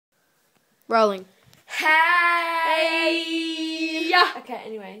Rolling. Hey! Yeah. Okay,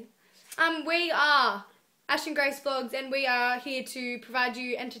 anyway. We are Ash and Grace Vlogs, and we are here to provide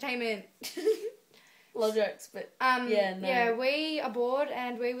you entertainment. Lol jokes, but yeah, no. Yeah, we are bored,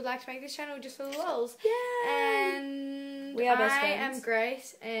 and we would like to make this channel just for the lols. Yeah. And we are best I friends. am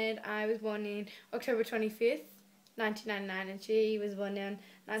Grace, and I was born in October 25th, 1999, and she was born on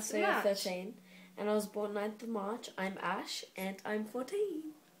 9th So of you're March. 13. And I was born 9th of March. I'm Ash, and I'm 14.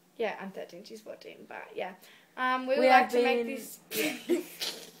 Yeah, I'm 13, she's 14, but yeah. We would like to make this... Yeah.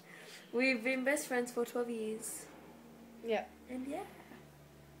 We've been best friends for 12 years. Yeah. And yeah.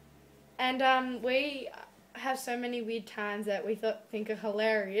 And we have so many weird times that we think are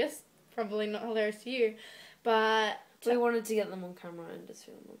hilarious. Probably not hilarious to you, but... We wanted to get them on camera and just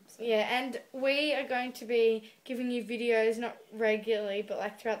film them. So. Yeah, and we are going to be giving you videos, not regularly, but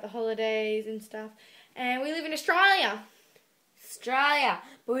like throughout the holidays and stuff. And we live in Australia.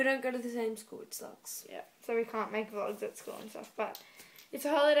 But we don't go to the same school, it sucks. Yeah, so we can't make vlogs at school and stuff. But it's the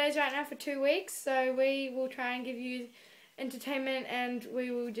holidays right now for 2 weeks, so we will try and give you entertainment, and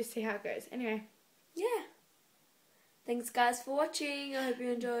we will just see how it goes. Anyway. Yeah. Thanks guys for watching. I hope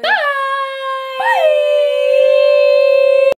you enjoyed. Bye! Bye!